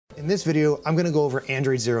In this video, I'm gonna go over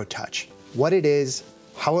Android Zero Touch, what it is,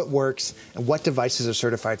 how it works, and what devices are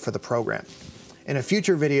certified for the program. In a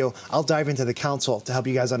future video, I'll dive into the console to help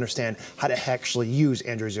you guys understand how to actually use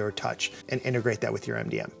Android Zero Touch and integrate that with your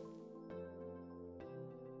MDM.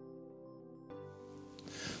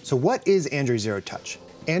 So what is Android Zero Touch?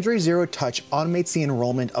 Android Zero Touch automates the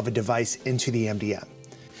enrollment of a device into the MDM.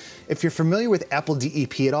 If you're familiar with Apple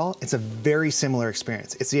DEP at all, it's a very similar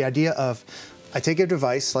experience. It's the idea of, I take a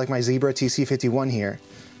device like my Zebra TC51 here,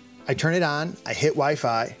 I turn it on, I hit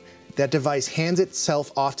Wi-Fi, that device hands itself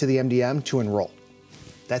off to the MDM to enroll.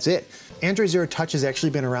 That's it. Android Zero Touch has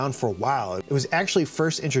actually been around for a while. It was actually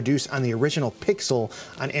first introduced on the original Pixel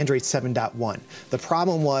on Android 7.1. The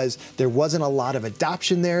problem was there wasn't a lot of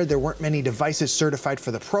adoption there weren't many devices certified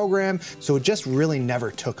for the program, so it just really never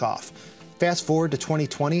took off. Fast forward to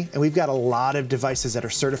 2020, and we've got a lot of devices that are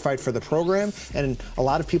certified for the program, and a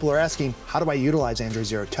lot of people are asking, how do I utilize Android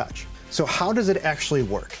Zero Touch? So how does it actually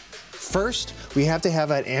work? First, we have to have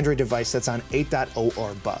an Android device that's on 8.0 or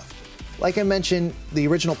above. Like I mentioned, the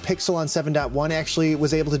original Pixel on 7.1 actually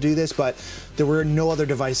was able to do this, but there were no other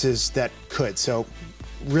devices that could, so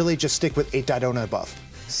really just stick with 8.0 and above.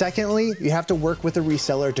 Secondly, you have to work with a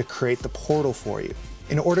reseller to create the portal for you.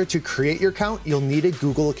 In order to create your account, you'll need a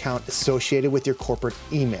Google account associated with your corporate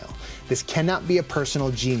email. This cannot be a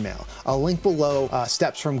personal Gmail. I'll link below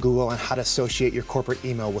steps from Google on how to associate your corporate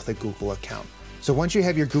email with a Google account. So once you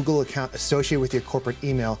have your Google account associated with your corporate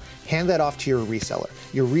email, hand that off to your reseller.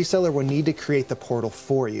 Your reseller will need to create the portal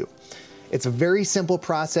for you. It's a very simple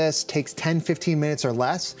process, takes 10-15 minutes or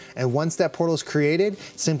less, and once that portal is created,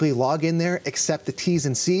 simply log in there, accept the T's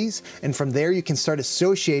and C's, and from there you can start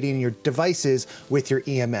associating your devices with your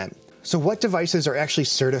EMM. So what devices are actually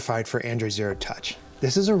certified for Android Zero Touch?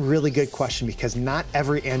 This is a really good question because not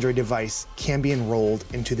every Android device can be enrolled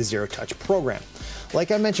into the Zero Touch program.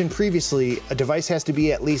 Like I mentioned previously, a device has to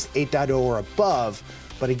be at least 8.0 or above,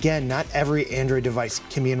 but again, not every Android device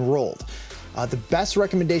can be enrolled. The best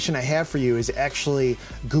recommendation I have for you is actually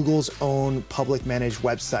Google's own public managed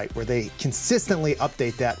website where they consistently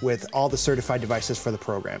update that with all the certified devices for the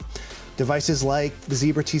program. Devices like the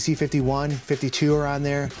Zebra TC51, 52 are on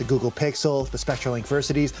there, the Google Pixel, the SpectraLink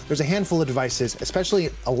Versities. There's a handful of devices, especially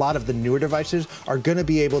a lot of the newer devices, are gonna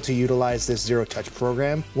be able to utilize this Zero Touch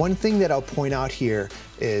program. One thing that I'll point out here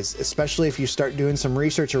is, especially if you start doing some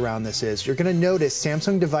research around this, is you're gonna notice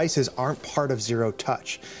Samsung devices aren't part of Zero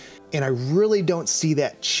Touch. And I really don't see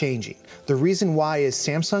that changing. The reason why is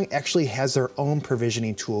Samsung actually has their own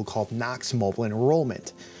provisioning tool called Knox Mobile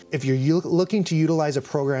Enrollment. If you're looking to utilize a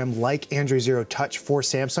program like Android Zero Touch for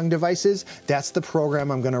Samsung devices, that's the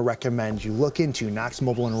program I'm gonna recommend you look into, Knox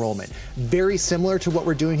Mobile Enrollment. Very similar to what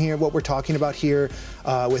we're doing here, what we're talking about here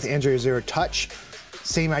with Android Zero Touch.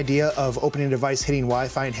 Same idea of opening a device, hitting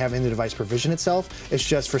Wi-Fi, and having the device provision itself. It's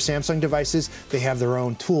just for Samsung devices, they have their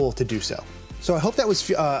own tool to do so. So I hope that was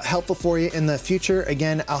helpful for you in the future.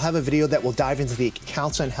 Again, I'll have a video that will dive into the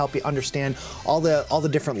accounts and help you understand all the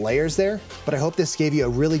different layers there. But I hope this gave you a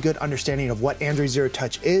really good understanding of what Android Zero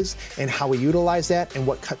Touch is and how we utilize that and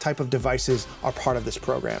what type of devices are part of this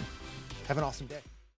program. Have an awesome day.